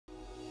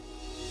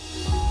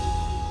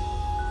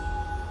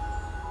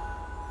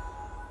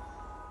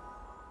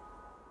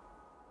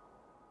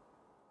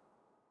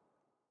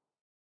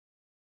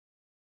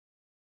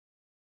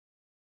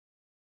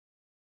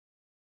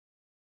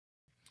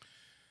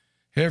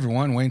Hey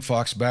everyone, Wayne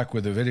Fox back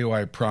with a video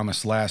I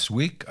promised last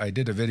week. I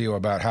did a video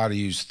about how to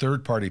use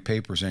third-party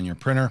papers in your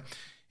printer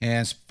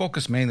and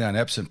focus mainly on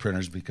Epson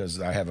printers because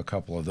I have a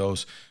couple of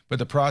those. But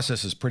the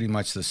process is pretty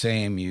much the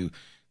same. You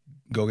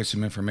go get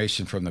some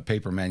information from the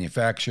paper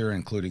manufacturer,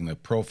 including the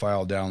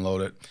profile,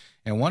 download it.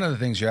 And one of the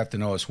things you have to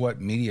know is what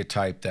media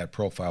type that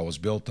profile was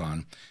built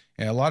on.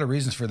 And a lot of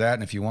reasons for that,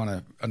 and if you want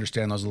to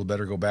understand those a little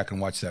better, go back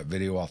and watch that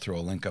video. I'll throw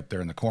a link up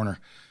there in the corner.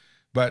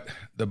 But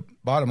the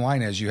bottom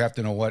line is you have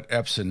to know what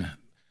Epson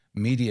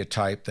media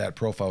type that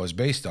profile is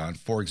based on.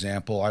 For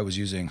example, I was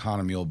using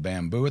Hahnemühle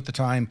bamboo at the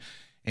time,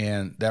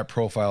 and that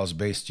profile is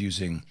based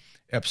using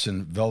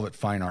Epson velvet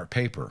fine art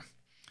paper.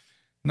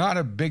 Not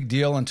a big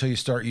deal until you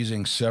start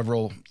using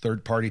several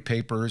third-party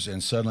papers,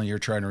 and suddenly you're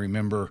trying to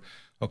remember,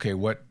 okay,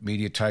 what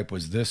media type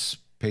was this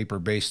paper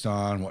based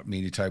on? What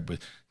media type was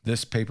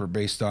this paper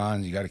based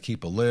on? You got to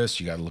keep a list.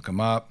 You got to look them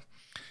up.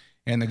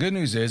 And the good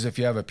news is if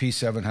you have a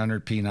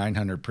P700,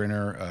 P900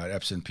 printer,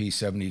 Epson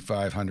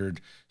P7500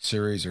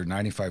 series or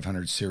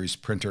 9500 series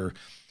printer,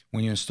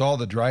 when you install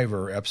the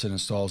driver, Epson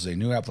installs a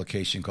new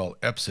application called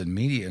Epson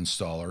Media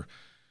Installer,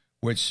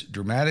 which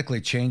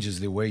dramatically changes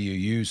the way you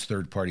use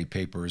third-party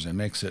papers and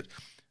makes it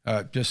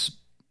just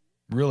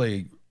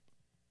really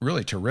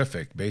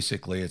terrific.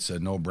 Basically, it's a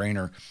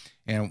no-brainer.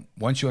 And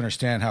once you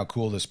understand how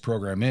cool this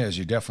program is,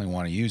 you definitely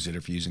want to use it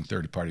if you're using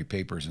third-party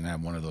papers and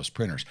have one of those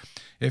printers.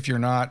 If you're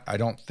not, I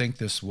don't think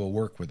this will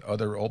work with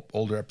other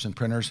older Epson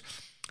printers.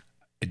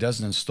 It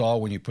doesn't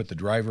install when you put the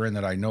driver in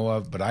that I know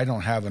of, but I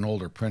don't have an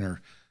older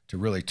printer to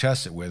really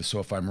test it with. So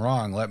if I'm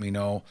wrong, let me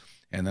know.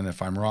 And then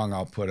if I'm wrong,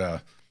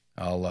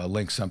 I'll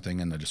link something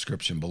in the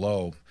description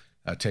below.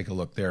 Take a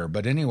look there.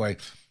 But anyway,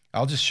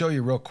 I'll just show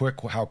you real quick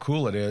how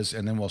cool it is,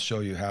 and then we'll show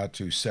you how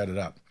to set it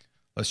up.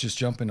 Let's just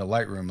jump into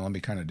Lightroom and let me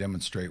kind of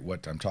demonstrate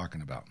what I'm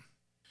talking about.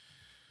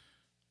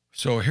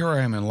 So here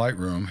I am in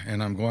Lightroom,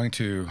 and I'm going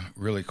to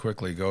really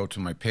quickly go to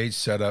my page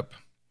setup,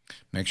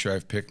 make sure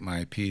I've picked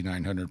my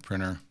P900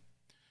 printer,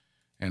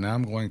 and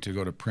I'm going to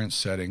go to print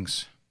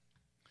settings,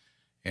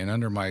 and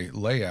under my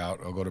layout,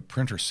 I'll go to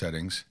printer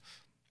settings,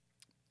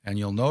 and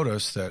you'll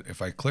notice that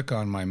if I click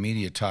on my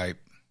media type,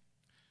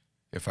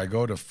 if I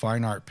go to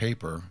fine art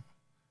paper,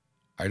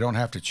 I don't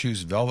have to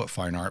choose velvet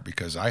fine art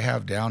because I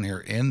have down here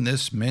in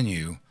this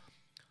menu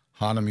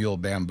Hahnemühle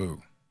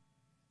bamboo.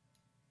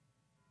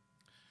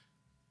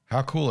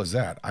 How cool is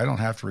that? I don't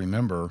have to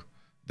remember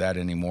that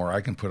anymore.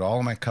 I can put all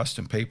of my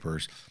custom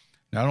papers.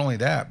 Not only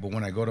that, but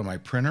when I go to my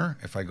printer,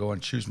 if I go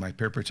and choose my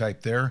paper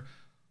type there,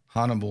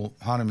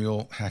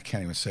 Hahnemühle, I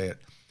can't even say it,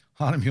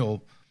 Hahnemühle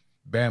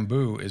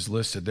bamboo is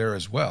listed there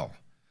as well.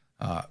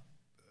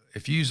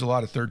 If you use a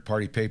lot of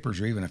third-party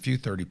papers or even a few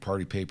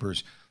third-party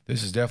papers,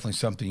 this is definitely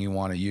something you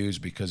want to use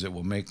because it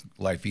will make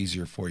life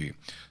easier for you.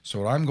 So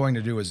what I'm going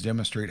to do is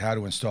demonstrate how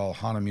to install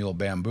Hahnemühle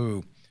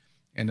bamboo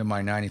into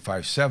my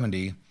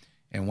 9570.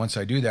 And once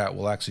I do that,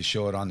 we'll actually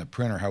show it on the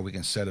printer, how we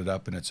can set it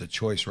up, and it's a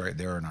choice right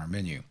there in our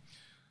menu.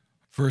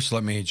 First,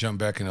 let me jump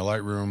back into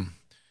Lightroom.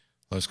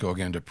 Let's go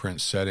again to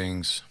print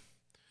settings.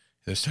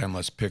 This time,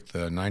 let's pick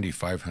the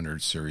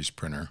 9500 series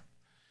printer.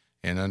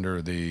 And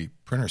under the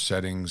printer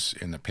settings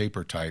in the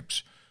paper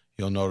types,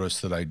 you'll notice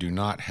that I do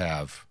not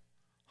have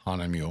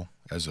Hahnemühle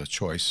as a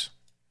choice.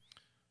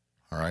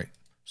 All right,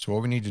 so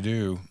what we need to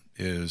do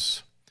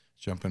is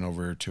jump in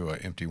over to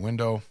an empty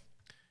window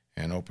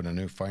and open a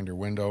new Finder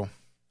window.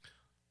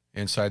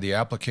 Inside the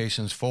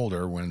Applications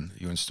folder, when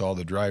you install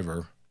the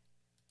driver,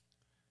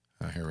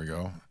 here we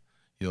go,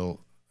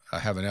 you'll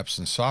have an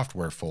Epson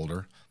Software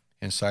folder.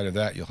 Inside of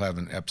that, you'll have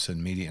an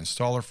Epson Media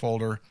Installer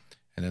folder,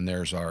 and then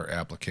there's our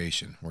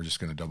application. We're just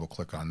going to double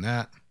click on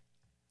that.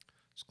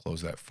 Let's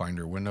close that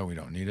Finder window. We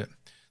don't need it.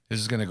 This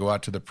is going to go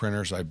out to the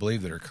printers, I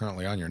believe, that are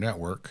currently on your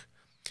network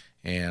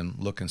and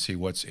look and see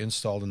what's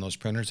installed in those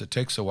printers. It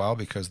takes a while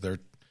because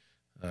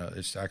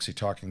it's actually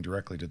talking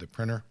directly to the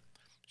printer.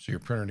 So your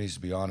printer needs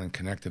to be on and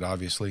connected,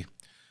 obviously.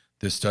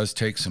 This does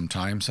take some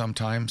time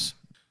sometimes.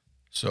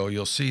 So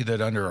you'll see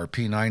that under our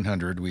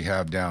P900, we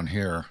have down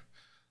here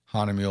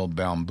Hahnemühle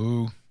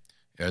bamboo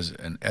as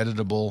an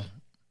editable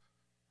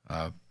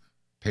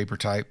paper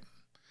type.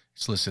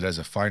 It's listed as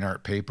a fine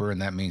art paper,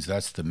 and that means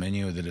that's the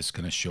menu that it's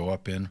going to show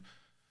up in.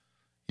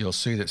 You'll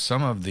see that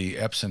some of the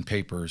Epson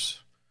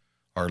papers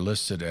are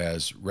listed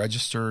as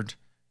registered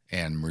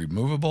and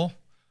removable.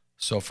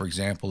 So, for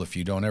example, if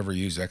you don't ever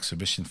use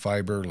exhibition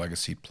fiber,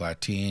 legacy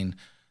platine,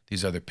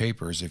 these other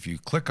papers, if you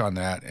click on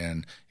that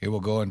and it will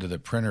go into the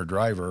printer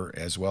driver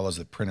as well as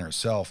the printer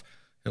itself,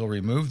 it'll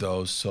remove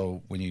those.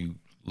 So when you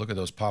look at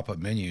those pop-up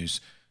menus,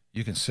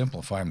 you can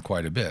simplify them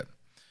quite a bit.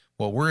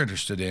 What we're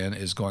interested in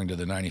is going to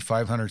the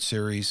 9500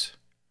 series,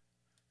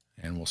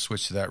 and we'll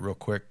switch to that real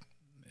quick.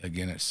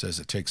 Again, it says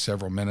it takes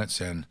several minutes,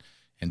 and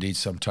indeed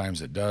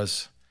sometimes it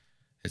does.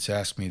 It's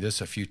asked me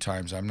this a few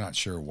times. I'm not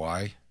sure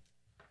why.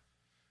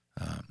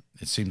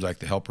 It seems like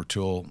the helper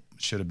tool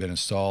should have been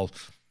installed.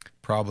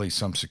 Probably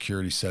some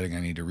security setting I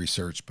need to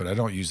research, but I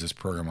don't use this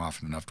program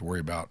often enough to worry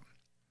about.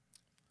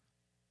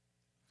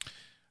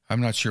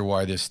 I'm not sure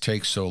why this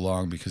takes so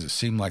long because it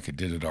seemed like it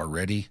did it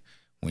already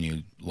when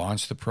you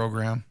launch the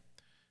program.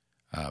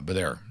 But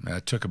there,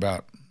 that took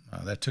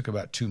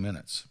about 2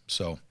 minutes.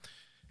 So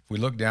if we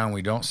look down,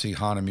 we don't see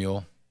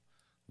Hahnemühle.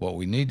 What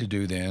we need to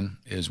do then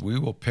is we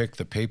will pick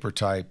the paper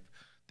type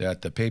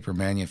that the paper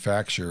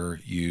manufacturer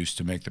used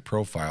to make the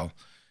profile.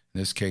 In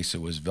this case,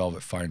 it was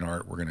Velvet Fine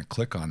Art. We're going to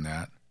click on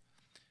that.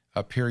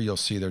 Up here, you'll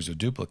see there's a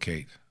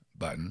duplicate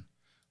button.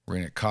 We're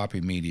going to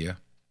copy media.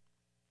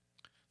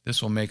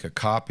 This will make a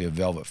copy of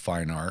Velvet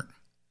Fine Art.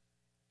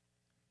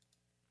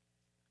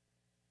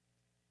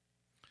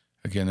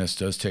 Again, this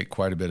does take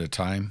quite a bit of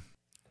time.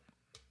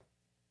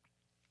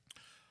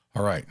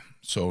 All right,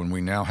 so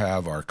we now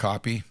have our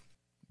copy,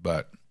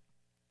 but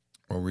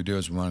what we do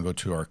is we want to go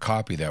to our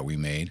copy that we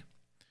made,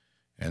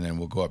 and then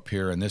we'll go up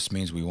here, and this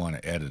means we want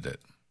to edit it.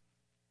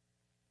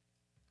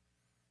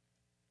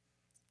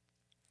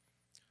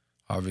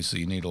 Obviously,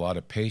 you need a lot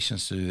of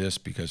patience to do this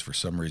because for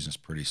some reason it's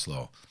pretty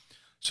slow.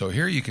 So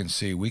here you can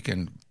see we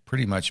can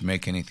pretty much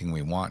make anything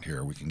we want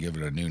here. We can give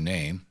it a new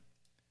name.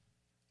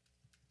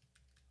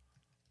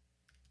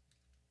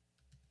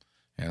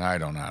 And I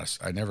don't know,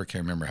 I never can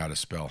remember how to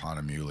spell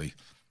Hahnemühle,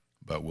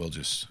 but we'll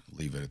just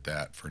leave it at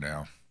that for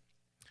now.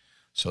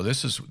 So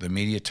this is the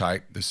media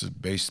type. This is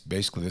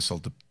basically this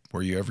will,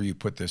 wherever you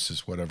put this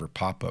is whatever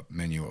pop-up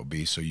menu it will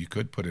be. So you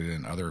could put it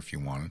in other if you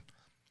wanted.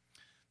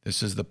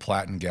 This is the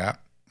platen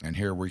gap, and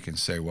here we can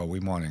say, well, we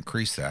want to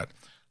increase that.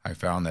 I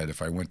found that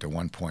if I went to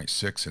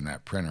 1.6 in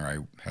that printer,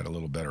 I had a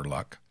little better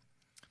luck.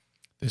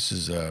 This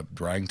is a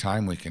drying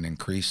time. We can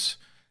increase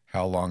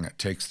how long it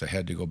takes the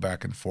head to go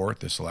back and forth.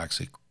 This will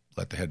actually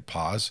let the head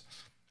pause.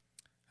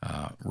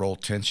 Roll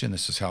tension.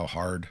 This is how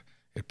hard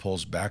it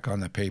pulls back on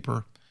the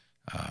paper.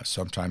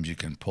 Sometimes you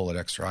can pull it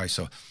extra high.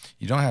 So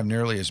you don't have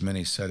nearly as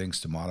many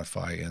settings to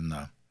modify in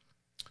the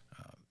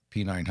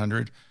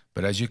P900.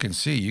 But as you can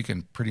see, you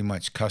can pretty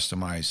much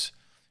customize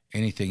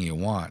anything you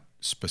want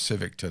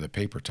specific to the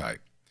paper type.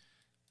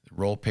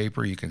 Roll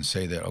paper, you can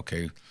say that,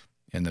 okay,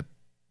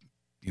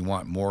 you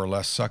want more or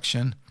less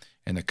suction.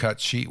 In the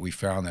cut sheet, we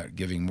found that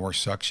giving more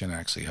suction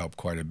actually helped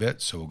quite a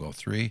bit. So we'll go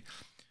 3.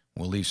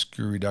 We'll leave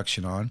screw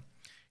reduction on.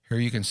 Here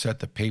you can set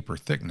the paper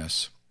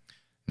thickness.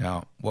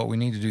 Now, what we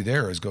need to do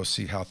there is go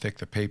see how thick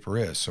the paper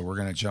is. So we're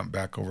going to jump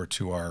back over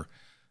to our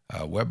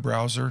web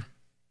browser,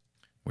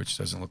 which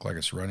doesn't look like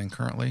it's running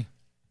currently.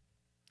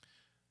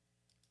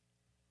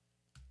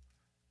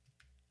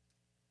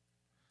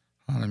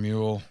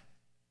 Hahnemühle.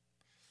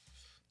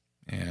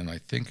 And I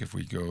think if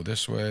we go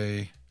this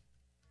way,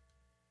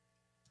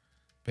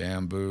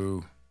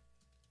 Bamboo,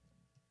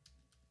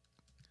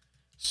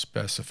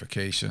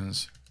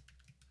 specifications,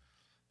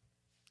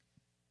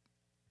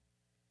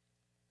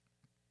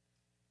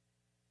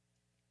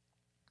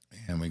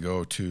 and we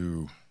go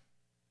to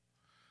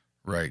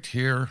right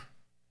here,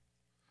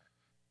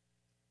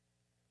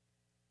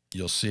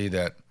 you'll see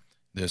that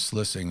this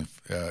listing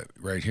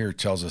right here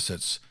tells us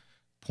it's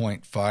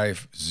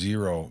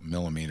 0.50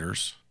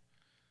 millimeters.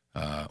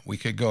 We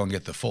could go and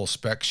get the full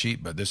spec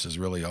sheet, but this is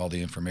really all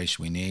the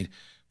information we need.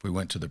 If we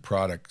went to the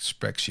product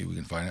spec sheet, we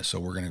can find it. So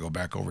we're going to go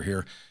back over here,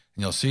 and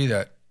you'll see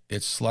that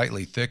it's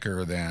slightly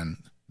thicker than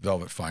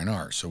Velvet Fine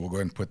Art. So we'll go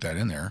ahead and put that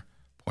in there,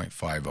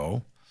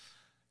 0.50.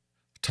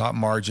 Top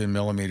margin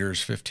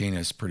millimeters 15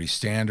 is pretty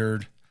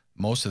standard.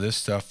 Most of this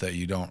stuff that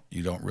you don't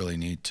really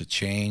need to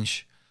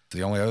change.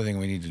 The only other thing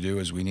we need to do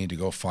is we need to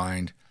go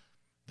find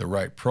the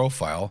right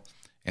profile.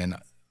 And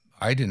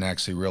I didn't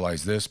actually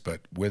realize this,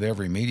 but with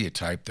every media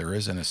type, there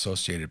is an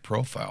associated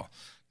profile.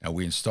 Now,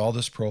 we installed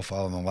this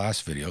profile in the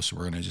last video, so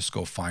we're going to just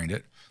go find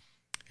it.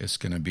 It's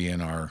going to be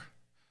in our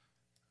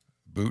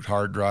boot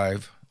hard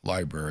drive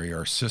library,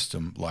 our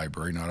system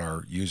library, not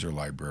our user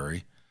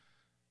library,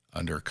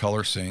 under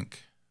Color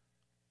Sync,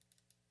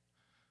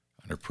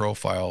 under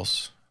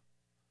Profiles,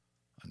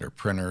 under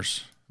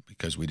Printers,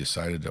 because we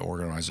decided to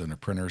organize under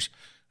Printers,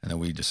 and then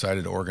we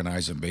decided to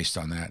organize them based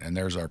on that, and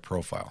there's our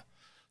profile.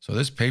 So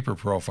this paper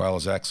profile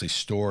is actually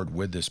stored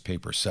with this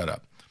paper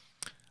setup.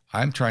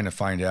 I'm trying to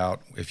find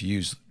out if you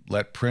use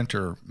Let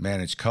Printer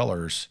Manage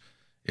Colors,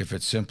 if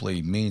it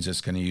simply means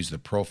it's going to use the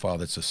profile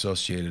that's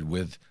associated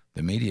with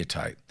the media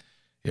type.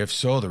 If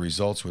so, the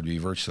results would be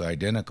virtually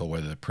identical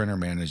whether the printer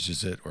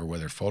manages it or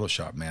whether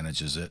Photoshop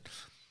manages it.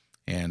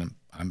 And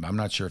I'm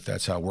not sure if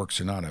that's how it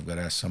works or not. I've got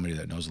to ask somebody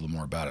that knows a little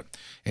more about it.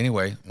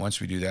 Anyway, once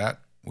we do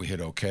that, we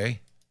hit OK.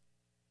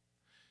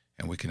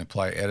 And we can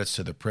apply edits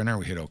to the printer.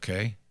 We hit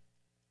OK.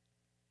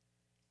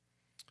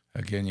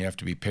 Again, you have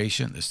to be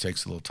patient. This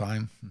takes a little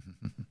time.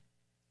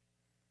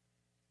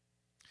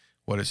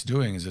 What it's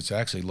doing is it's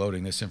actually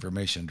loading this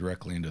information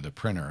directly into the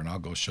printer, and I'll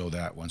go show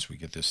that once we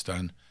get this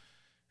done,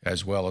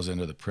 as well as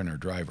into the printer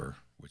driver,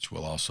 which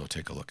we'll also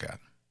take a look at.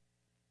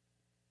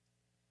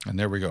 And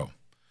there we go.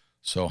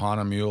 So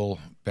Hahnemühle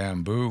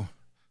Bamboo,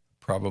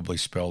 probably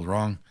spelled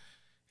wrong,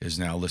 is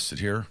now listed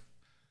here.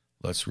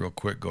 Let's real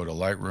quick go to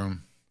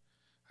Lightroom.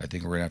 I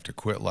think we're going to have to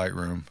quit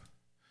Lightroom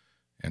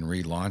and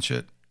relaunch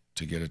it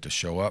to get it to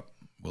show up.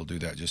 We'll do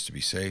that just to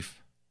be safe.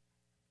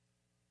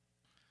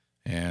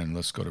 And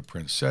let's go to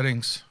Print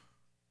Settings,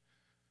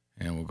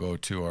 and we'll go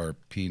to our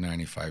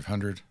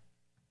P9500.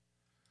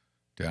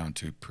 down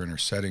to printer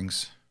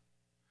settings,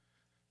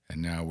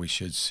 and now we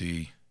should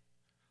see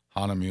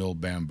Hahnemühle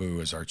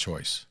Bamboo as our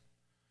choice.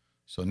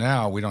 So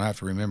now we don't have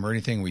to remember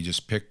anything. We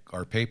just pick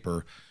our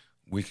paper.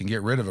 We can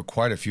get rid of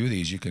quite a few of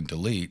these. You can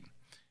delete.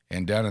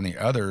 And down in the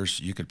others,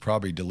 you could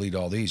probably delete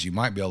all these. You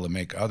might be able to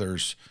make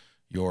others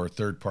your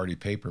third-party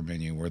paper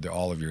menu where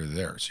all of you are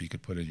there. So you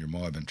could put in your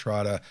Moab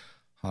Entrada,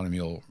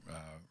 Hahnemühle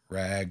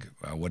rag,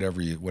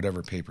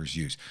 whatever papers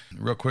used.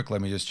 Real quick,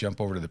 let me just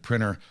jump over to the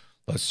printer.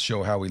 Let's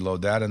show how we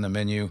load that in the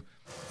menu.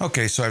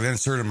 Okay, so I've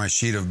inserted my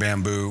sheet of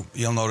bamboo.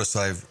 You'll notice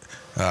I've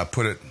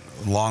put it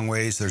long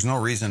ways. There's no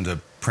reason to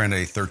print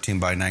a 13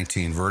 by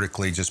 19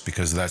 vertically just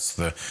because that's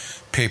the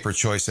paper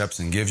choice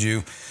Epson gives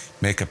you.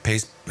 Make a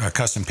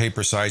custom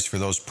paper size for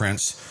those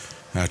prints.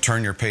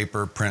 Turn your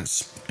paper,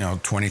 prints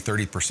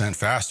 20-30%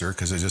 faster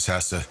because it just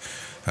has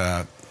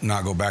to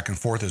not go back and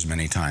forth as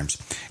many times.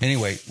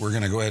 Anyway, we're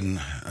going to go ahead and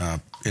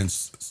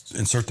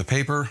insert the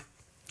paper.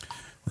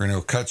 We're going to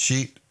go cut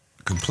sheet,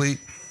 complete.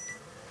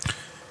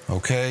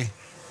 Okay.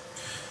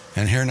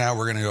 And here now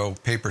we're going to go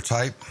paper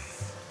type.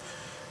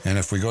 And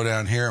if we go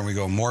down here and we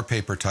go more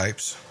paper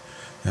types,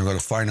 and go to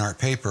fine art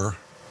paper,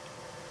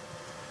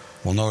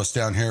 we'll notice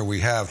down here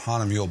we have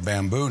Hahnemühle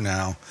Bamboo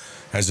now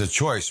as a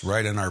choice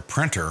right in our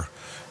printer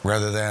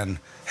rather than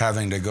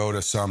having to go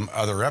to some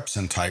other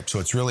Epson type. So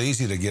it's really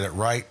easy to get it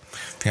right.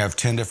 You have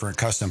 10 different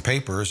custom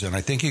papers, and I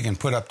think you can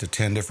put up to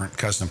 10 different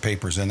custom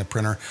papers in the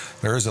printer.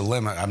 There is a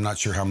limit. I'm not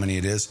sure how many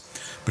it is.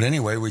 But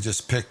anyway, we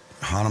just pick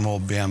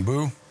Hahnemühle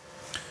Bamboo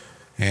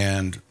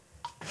and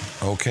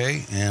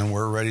okay, and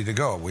we're ready to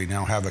go. We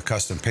now have a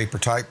custom paper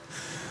type.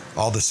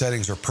 All the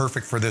settings are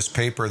perfect for this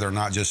paper. They're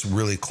not just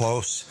really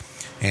close.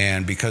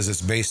 And because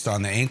it's based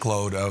on the ink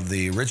load of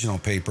the original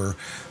paper,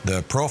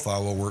 the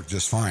profile will work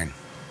just fine.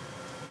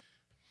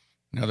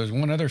 Now, there's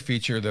one other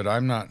feature that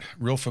I'm not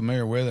real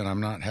familiar with,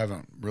 and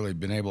haven't really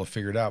been able to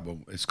figure it out, but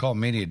it's called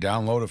Media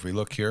Download. If we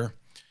look here,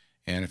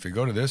 and if we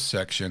go to this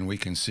section, we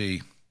can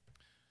see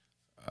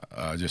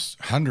just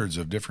hundreds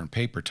of different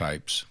paper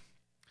types.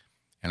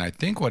 And I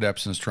think what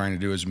Epson's trying to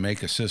do is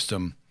make a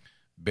system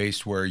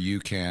based where you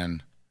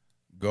can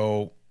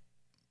go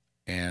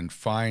and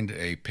find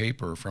a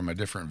paper from a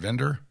different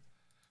vendor.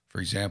 For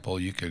example,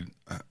 you could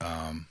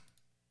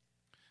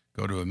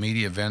go to a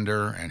media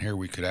vendor, and here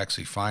we could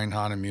actually find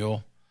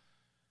Hahnemühle.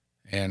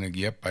 And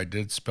yep, I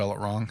did spell it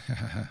wrong.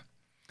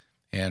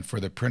 And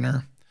for the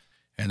printer,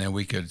 and then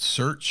we could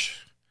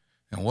search.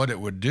 And what it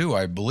would do,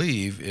 I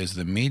believe, is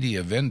the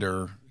media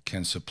vendor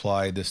can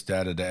supply this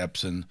data to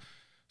Epson,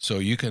 so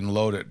you can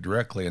load it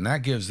directly, and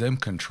that gives them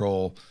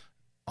control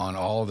on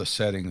all the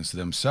settings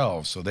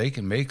themselves, so they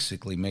can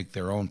basically make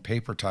their own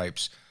paper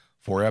types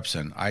for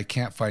Epson. I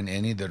can't find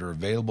any that are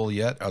available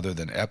yet other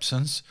than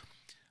Epson's.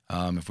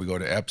 If we go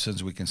to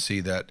Epson's, we can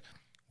see that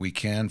we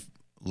can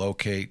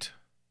locate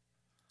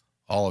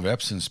all of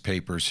Epson's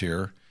papers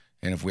here,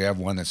 and if we have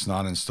one that's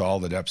not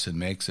installed that Epson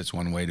makes, it's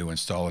one way to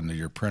install it into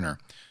your printer.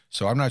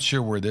 So I'm not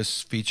sure where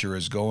this feature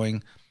is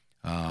going.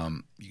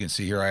 You can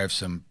see here I have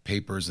some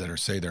papers that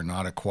say they're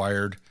not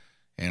acquired,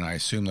 and I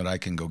assume that I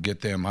can go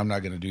get them. I'm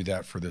not going to do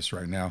that for this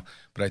right now,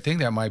 but I think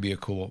that might be a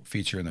cool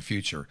feature in the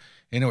future.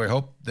 Anyway, I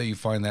hope that you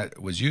find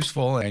that was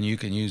useful and you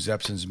can use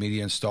Epson's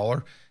Media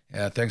Installer.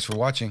 Thanks for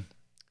watching.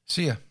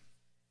 See ya.